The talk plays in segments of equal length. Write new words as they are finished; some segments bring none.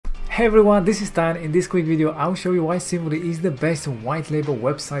Hey everyone, this is Dan. In this quick video, I'll show you why Simvoly is the best white label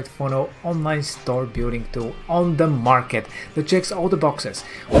website funnel online store building tool on the market that checks all the boxes,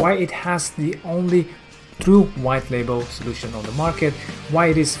 why it has the only true white label solution on the market, why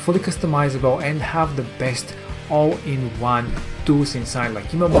it is fully customizable and have the best all-in-one tools inside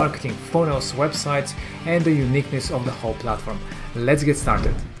like email marketing, funnels, websites, and the uniqueness of the whole platform. Let's get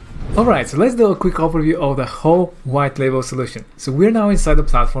started. Alright, so let's do a quick overview of the whole white label solution. So we're now inside the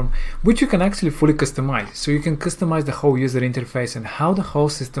platform, which you can actually fully customize. So you can customize the whole user interface and how the whole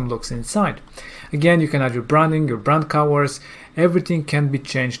system looks inside. Again, you can add your branding, your brand colors, everything can be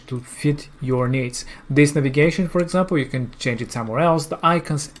changed to fit your needs. This navigation, for example, you can change it somewhere else. The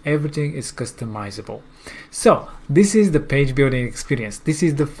icons, everything is customizable. So this is the page building experience. This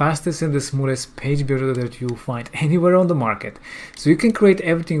is the fastest and the smoothest page builder that you'll find anywhere on the market. So you can create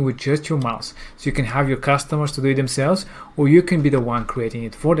everything with just your mouse. So you can have your customers to do it themselves, or you can be the one creating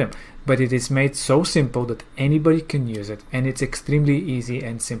it for them. But it is made so simple that anybody can use it, and it's extremely easy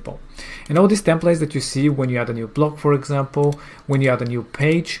and simple. And all these templates that you see when you add a new blog, for example, when you add a new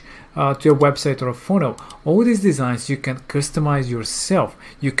page to your website or a funnel, all these designs you can customize yourself.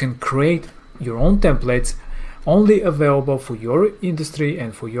 You can create your own templates only available for your industry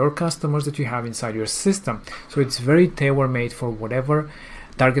and for your customers that you have inside your system. So it's very tailor-made for whatever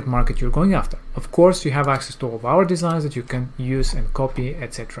target market you're going after. Of course, you have access to all of our designs that you can use and copy,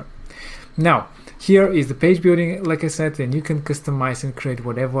 etc. Now, here is the page building, like I said, and you can customize and create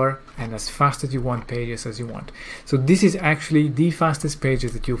whatever and as fast as you want pages as you want. So this is actually the fastest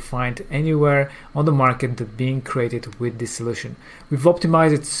pages that you'll find anywhere on the market that being created with this solution. We've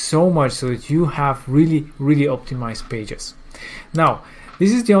optimized it so much so that you have really optimized pages. Now,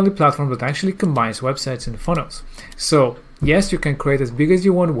 this is the only platform that actually combines websites and funnels. So yes, you can create as big as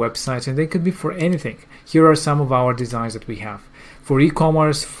you want websites, and they could be for anything. Here are some of our designs that we have. For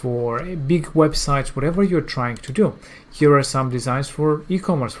e-commerce, for big websites, whatever you're trying to do. Here are some designs for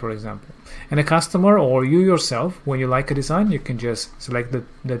e-commerce, for example. And a customer or you yourself, when you like a design, you can just select the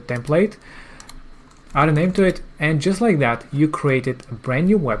template, add a name to it, and just like that, you created a brand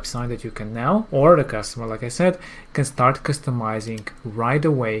new website that you can now, or the customer, like I said, can start customizing right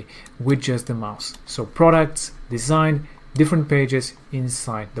away with just the mouse. So products, design, different pages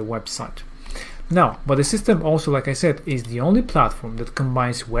inside the website. Now, but the system also, like I said, is the only platform that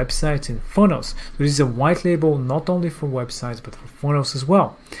combines websites and funnels. So this is a white label not only for websites but for funnels as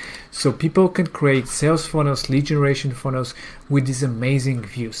well. So people can create sales funnels, lead generation funnels with these amazing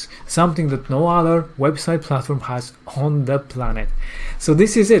views, something that no other website platform has on the planet. So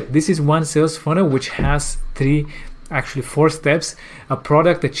this is it. This is one sales funnel which has actually four steps: a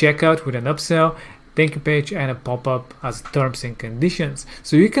product, a checkout with an upsell, thank you page, and a pop-up as terms and conditions.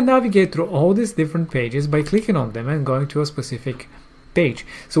 So you can navigate through all these different pages by clicking on them and going to a specific page.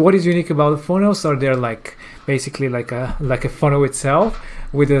 So what is unique about the funnels are they're basically like a funnel itself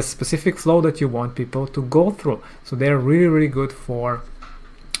with a specific flow that you want people to go through. So they're really good for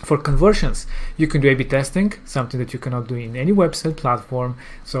conversions. You can do A/B testing, something that you cannot do in any website platform.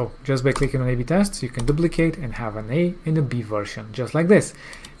 So just by clicking on A/B tests, you can duplicate and have an A and a B version, just like this.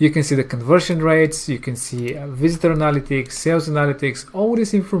 You can see the conversion rates, you can see visitor analytics, sales analytics, all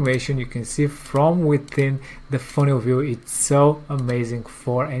this information you can see from within the funnel view. It's so amazing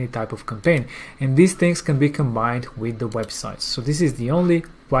for any type of campaign. And these things can be combined with the websites. So this is the only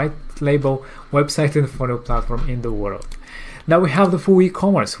white label website and funnel platform in the world. Now we have the full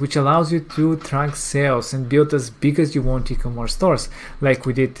e-commerce, which allows you to track sales and build as big as you want e-commerce stores, like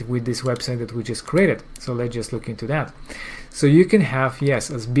we did with this website that we just created. So let's just look into that. So you can have,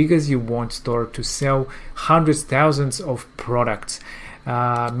 yes, as big as you want store to sell hundreds, thousands of products,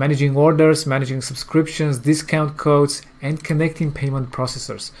 managing orders, managing subscriptions, discount codes, and connecting payment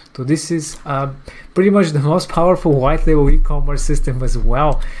processors. So this is pretty much the most powerful white label e-commerce system as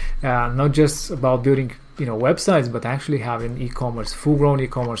well. Not just about building websites, but actually having e-commerce, full-grown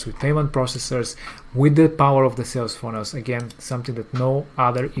e-commerce with payment processors, with the power of the sales funnels. Again, something that no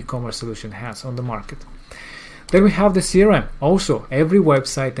other e-commerce solution has on the market. Then we have the CRM. Also, every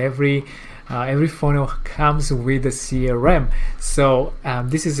website, every funnel comes with a CRM. So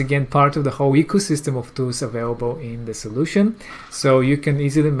this is again part of the whole ecosystem of tools available in the solution. So you can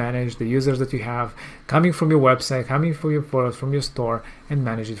easily manage the users that you have coming from your website, coming from your photos, from your store, and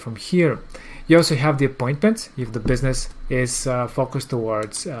manage it from here. You also have the appointments. If the business is focused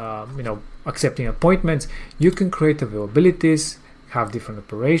towards accepting appointments, you can create availabilities, have different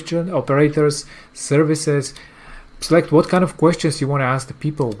operators, services, select what kind of questions you want to ask the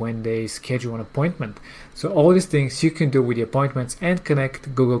people when they schedule an appointment. So all these things you can do with the appointments and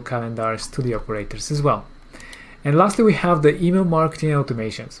connect Google Calendars to the operators as well. And lastly, we have the email marketing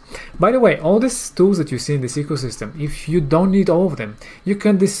automations. By the way, all these tools that you see in this ecosystem, if you don't need all of them, you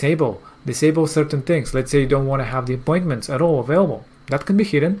can disable certain things. Let's say you don't want to have the appointments at all available. That can be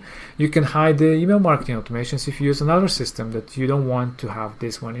hidden. You can hide the email marketing automations if you use another system that you don't want to have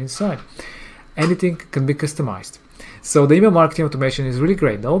this one inside. Anything can be customized. So the email marketing automation is really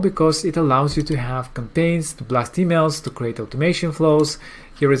great though, because it allows you to have campaigns, to blast emails, to create automation flows.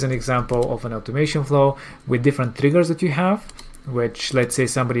 Here is an example of an automation flow with different triggers that you have, which, let's say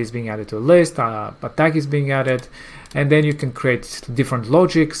somebody is being added to a list, a tag is being added, and then you can create different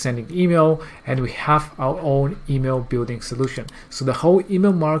logic, sending email, and we have our own email building solution. So the whole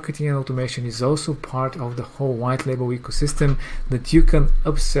email marketing and automation is also part of the whole white label ecosystem that you can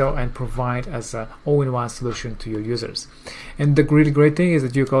upsell and provide as an all-in-one solution to your users. And the really great thing is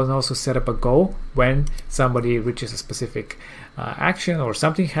that you can also set up a goal. When somebody reaches a specific action or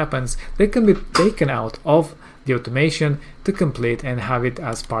something happens, they can be taken out of the automation to complete and have it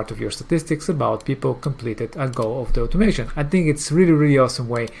as part of your statistics about people completed a goal of the automation. I think it's really awesome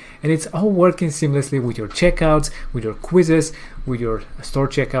way, and it's all working seamlessly with your checkouts, with your quizzes, with your store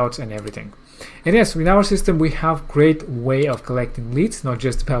checkouts and everything. And yes, in our system we have great way of collecting leads, not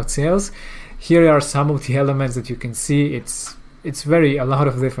just about sales. Here are some of the elements that you can see. It's a lot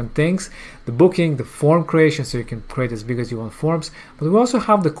of different things. The booking, the form creation, so you can create as big as you want forms, but we also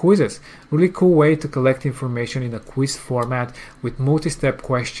have the quizzes. Really cool way to collect information in a quiz format with multi-step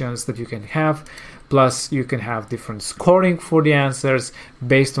questions that you can have. Plus you can have different scoring for the answers.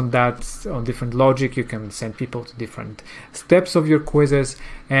 Based on that, on different logic, you can send people to different steps of your quizzes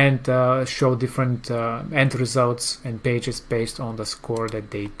and show different end results and pages based on the score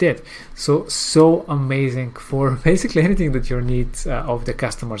that they did. So amazing for basically anything that your needs of the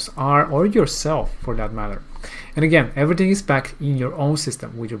customers are, or yourself for that matter. And again, everything is packed in your own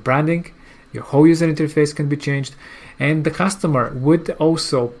system with your branding. Your whole user interface can be changed, and the customer would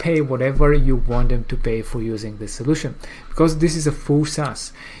also pay whatever you want them to pay for using this solution, because this is a full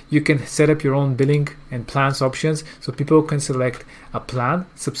SaaS. You can set up your own billing and plans options, so people can select a plan,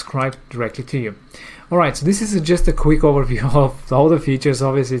 subscribe directly to you. Alright, so this is just a quick overview of all the features.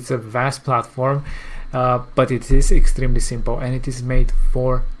 Obviously it's a vast platform, but it is extremely simple, and it is made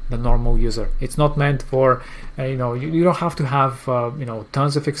for the normal user. It's not meant for you don't have to have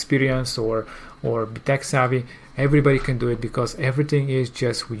tons of experience or be tech savvy. Everybody can do it, because everything is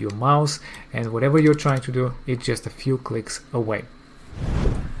just with your mouse, and whatever you're trying to do, it's just a few clicks away.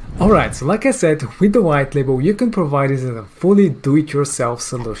 Alright, so like I said, with the white label you can provide this as a fully do-it-yourself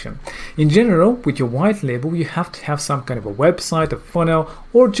solution. In general, with your white label you have to have some kind of a website, a funnel,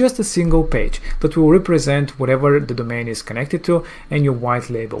 or just a single page that will represent whatever the domain is connected to, and your white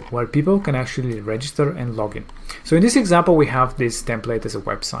label, where people can actually register and log in. So in this example we have this template as a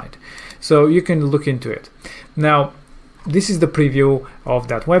website, so you can look into it. Now this is the preview of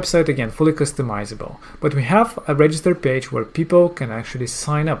that website, again fully customizable, but we have a register page where people can actually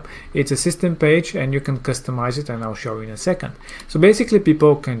sign up. It's a system page and you can customize it, and I'll show you in a second. So basically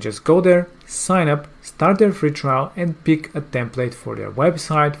people can just go there, sign up, start their free trial, and pick a template for their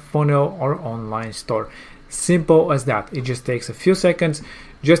website, funnel, or online store. Simple as that. It just takes a few seconds,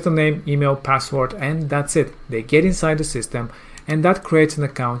 just a name, email, password, and that's it. They get inside the system, and that creates an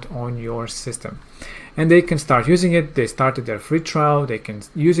account on your system, and they can start using it. They started their free trial, they can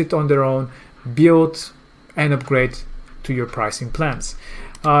use it on their own, build and upgrade to your pricing plans.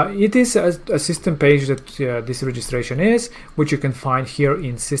 It is a system page that this registration is, which you can find here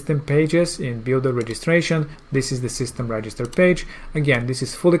in system pages in builder registration. This is the system register page. Again, this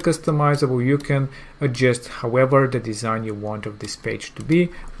is fully customizable. You can adjust however the design you want of this page to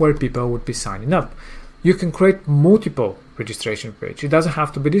be, where people would be signing up. You can create multiple registration page. It doesn't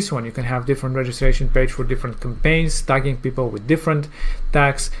have to be this one. You can have different registration page for different campaigns, tagging people with different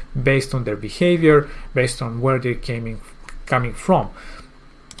tags based on their behavior, based on where they're coming from.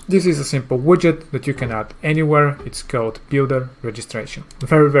 This is a simple widget that you can add anywhere. It's called builder registration.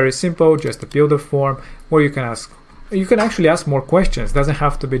 Very simple, just a builder form where you can actually ask more questions. It doesn't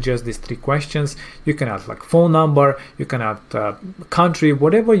have to be just these 3 questions. You can add like phone number, you can add country,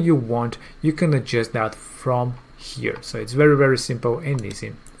 whatever you want. You can adjust that from here. So it's very simple and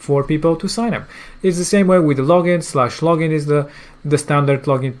easy for people to sign up. It's the same way with the login. /login is the standard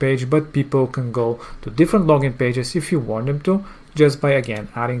login page, but people can go to different login pages if you want them to, just by again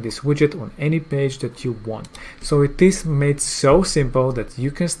adding this widget on any page that you want. So it is made so simple that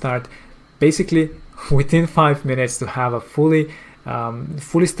you can start basically within 5 minutes to have a fully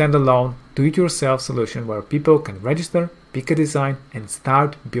standalone do-it-yourself solution where people can register, pick a design, and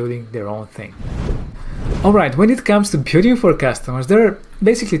start building their own thing. Alright, when it comes to building for customers, there are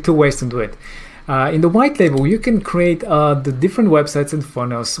basically 2 ways to do it. In the white label, you can create the different websites and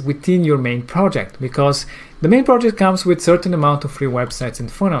funnels within your main project, because the main project comes with certain amount of free websites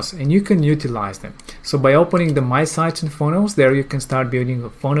and funnels, and you can utilize them. So by opening the My Sites and Funnels, there you can start building a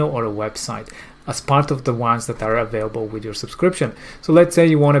funnel or a website as part of the ones that are available with your subscription. So let's say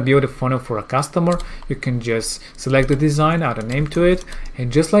you want to build a funnel for a customer, you can just select the design, add a name to it,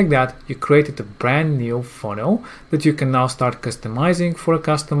 and just like that, you created a brand new funnel that you can now start customizing for a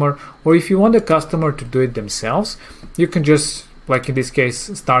customer. Or if you want the customer to do it themselves, you can just, like in this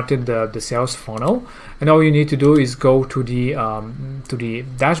case, started the sales funnel, and all you need to do is go to the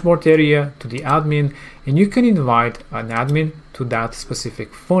dashboard area, to the admin, and you can invite an admin to that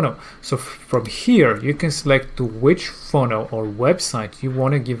specific funnel. So from here you can select to which funnel or website you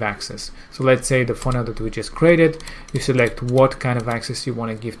want to give access. So let's say the funnel that we just created, you select what kind of access you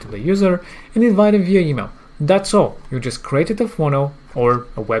want to give to the user and invite them via email. That's all. You just created a funnel or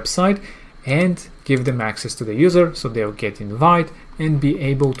a website and give them access to the user, so they'll get invite and be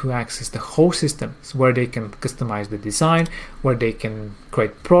able to access the whole system, where they can customize the design, where they can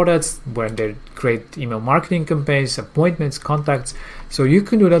create products, where they create email marketing campaigns, appointments, contacts. So you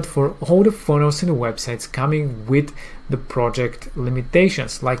can do that for all the funnels and websites coming with the project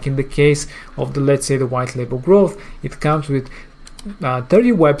limitations. Like in the case of the, let's say, the white label growth, it comes with 4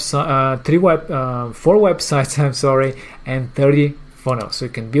 websites, I'm sorry, and 30 funnels. So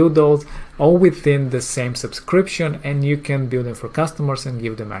you can build those all within the same subscription, and you can build them for customers and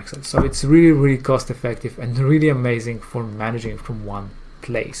give them access. So it's really cost effective and really amazing for managing from one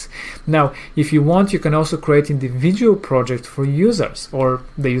place. Now, if you want, you can also create individual projects for users, or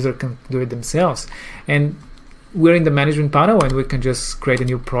the user can do it themselves. And we're in the management panel, and we can just create a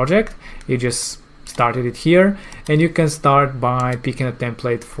new project. You just started it here, and you can start by picking a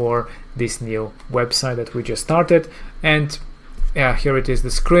template for this new website that we just started. And here it is,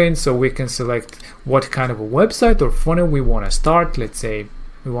 the screen, so we can select what kind of a website or funnel we want to start. Let's say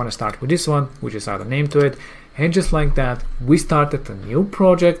we want to start with this one, we just add a name to it, and just like that, we started a new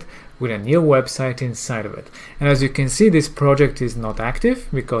project with a new website inside of it. And as you can see, this project is not active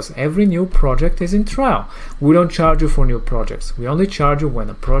because every new project is in trial. We don't charge you for new projects. We only charge you when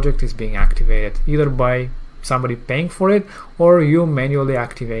a project is being activated, either by somebody paying for it or you manually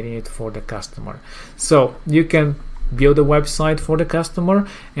activating it for the customer. So you can build a website for the customer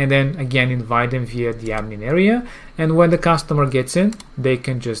and then again invite them via the admin area, and when the customer gets in, they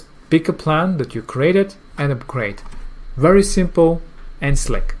can just pick a plan that you created and upgrade. Very simple and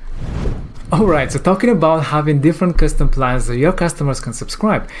slick. Alright, so talking about having different custom plans that your customers can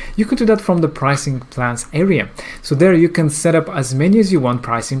subscribe, you can do that from the pricing plans area. So there you can set up as many as you want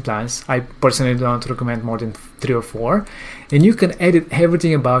pricing plans. I personally don't recommend more than 3 or 4, and you can edit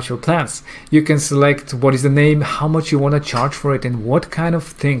everything about your plans. You can select what is the name, how much you want to charge for it, and what kind of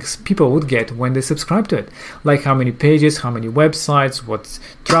things people would get when they subscribe to it, like how many pages, how many websites, what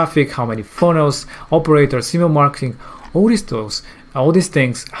traffic, how many funnels, operators, email marketing, all these tools, all these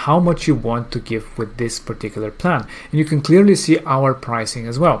things, how much you want to give with this particular plan. And you can clearly see our pricing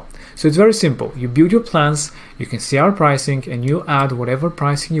as well. So it's very simple. You build your plans, you can see our pricing, and you add whatever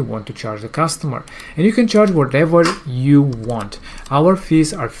pricing you want to charge the customer. And you can charge whatever you want. Our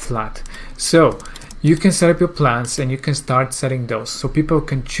fees are flat. So you can set up your plans and you can start setting those so people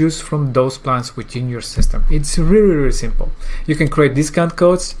can choose from those plans within your system. It's really simple. You can create discount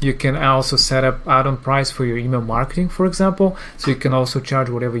codes. You can also set up add-on price for your email marketing, for example. So you can also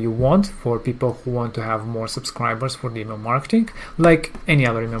charge whatever you want for people who want to have more subscribers for the email marketing, like any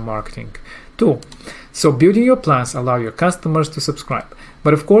other email marketing tool. So building your plans allow your customers to subscribe.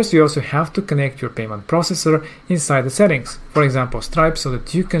 But of course, you also have to connect your payment processor inside the settings, for example Stripe, so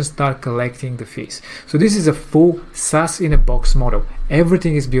that you can start collecting the fees. So this is a full SaaS in a box model.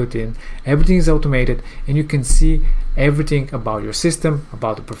 Everything is built in, everything is automated, and you can see everything about your system,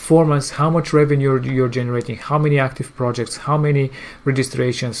 about the performance, how much revenue you're generating, how many active projects, how many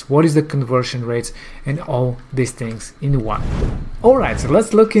registrations, what is the conversion rates, and all these things in one. Alright, so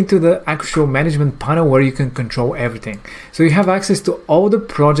let's look into the actual management panel where you can control everything. So you have access to all the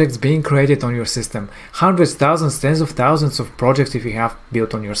projects being created on your system. Hundreds, thousands, tens of thousands of projects if you have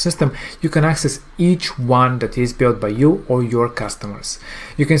built on your system. You can access each one that is built by you or your customers.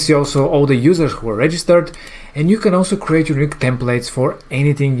 You can see also all the users who are registered, and you can also create unique templates for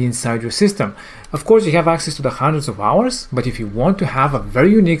anything inside your system. Of course, you have access to the hundreds of hours, but if you want to have a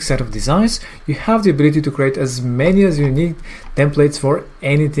very unique set of designs, you have the ability to create as many as unique templates for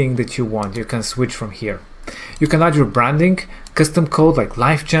anything that you want. You can switch from here. You can add your branding, custom code like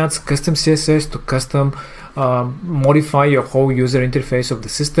live chats, custom CSS to custom modify your whole user interface of the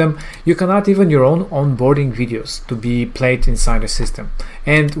system. You can add even your own onboarding videos to be played inside the system.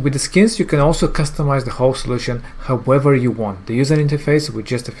 And with the skins, you can also customize the whole solution however you want, the user interface with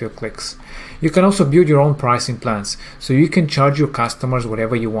just a few clicks. You can also build your own pricing plans, so you can charge your customers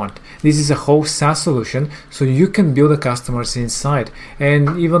whatever you want. This is a whole SaaS solution, so you can build the customers inside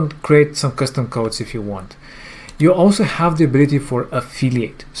and even create some custom codes if you want. You also have the ability for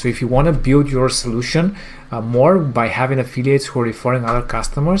affiliate. So if you want to build your solution more by having affiliates who are referring other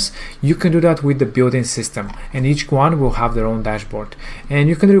customers, you can do that with the built-in system, and each one will have their own dashboard. And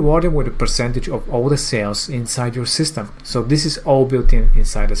you can reward them with a percentage of all the sales inside your system. So this is all built in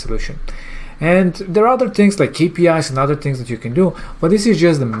inside the solution. And there are other things like KPIs and other things that you can do, but this is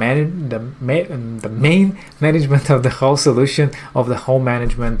just the main management of the whole solution, of the whole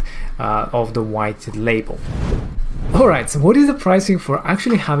management of the white label. Alright, so what is the pricing for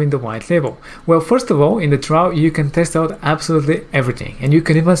actually having the white label? Well, first of all, in the trial, you can test out absolutely everything, and you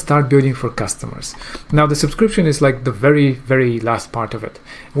can even start building for customers. Now, the subscription is like the very last part of it,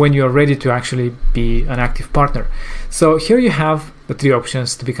 when you're ready to actually be an active partner. So here you have the three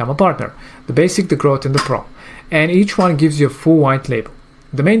options to become a partner: the basic, the growth, and the pro. And each one gives you a full white label.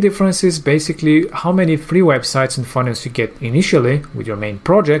 The main difference is basically how many free websites and funnels you get initially with your main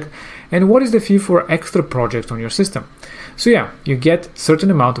project, and what is the fee for extra projects on your system. So yeah, you get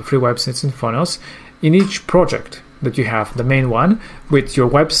certain amount of free websites and funnels in each project that you have, the main one with your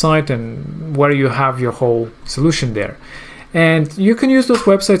website and where you have your whole solution there. And you can use those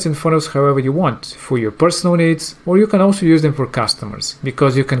websites and funnels however you want, for your personal needs, or you can also use them for customers,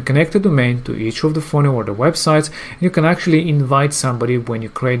 because you can connect a domain to each of the funnel or the websites, and you can actually invite somebody when you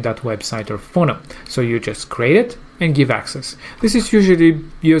create that website or funnel. So you just create it and give access. This is usually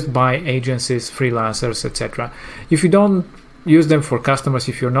used by agencies, freelancers, etc. If you don't use them for customers,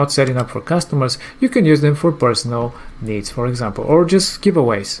 if you're not setting up for customers, you can use them for personal needs, for example, or just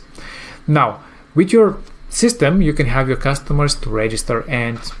giveaways. Now, with your system, you can have your customers to register,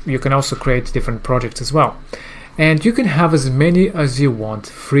 and you can also create different projects as well. And you can have as many as you want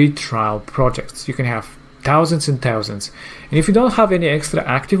free trial projects. You can have thousands and thousands. And if you don't have any extra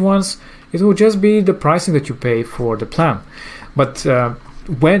active ones, it will just be the pricing that you pay for the plan. But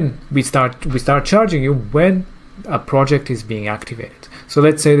when we start charging you when a project is being activated. So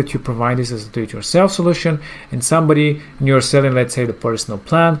let's say that you provide this as a do-it-yourself solution, and you're selling, let's say, the personal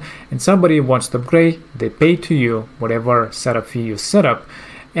plan, and somebody wants to upgrade, they pay to you whatever setup fee you set up,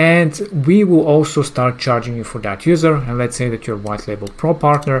 and we will also start charging you for that user. And let's say that you're white label pro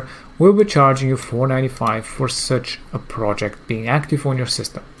partner, we'll be charging you $4.95 for such a project being active on your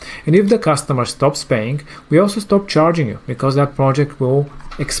system. And if the customer stops paying, we also stop charging you, because that project will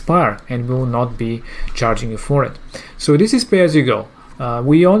expire and we will not be charging you for it. So this is pay as you go.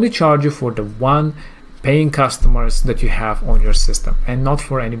 We only charge you for the one paying customers that you have on your system, and not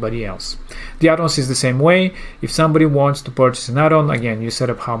for anybody else. The add-ons is the same way. If somebody wants to purchase an add-on, again, you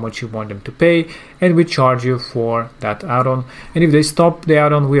set up how much you want them to pay, and we charge you for that add-on. And if they stop the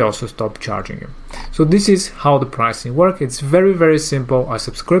add-on, we also stop charging you. So this is how the pricing works. It's very simple: a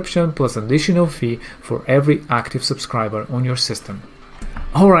subscription plus additional fee for every active subscriber on your system.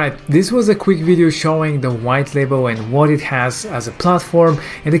 Alright, this was a quick video showing the white label and what it has as a platform,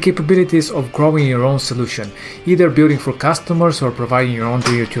 and the capabilities of growing your own solution, either building for customers or providing your own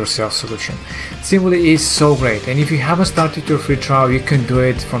do-it-yourself solution. Simvoly is so great, and if you haven't started your free trial, you can do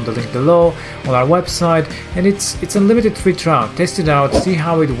it from the link below on our website, and it's unlimited free trial. Test it out, see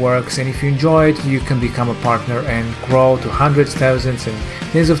how it works, and if you enjoy it, you can become a partner and grow to hundreds, thousands, and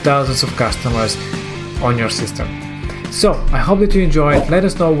tens of thousands of customers on your system. So, I hope that you enjoyed. Let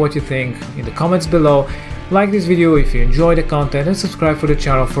us know what you think in the comments below. Like this video if you enjoy the content, and subscribe for the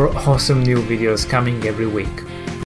channel for awesome new videos coming every week.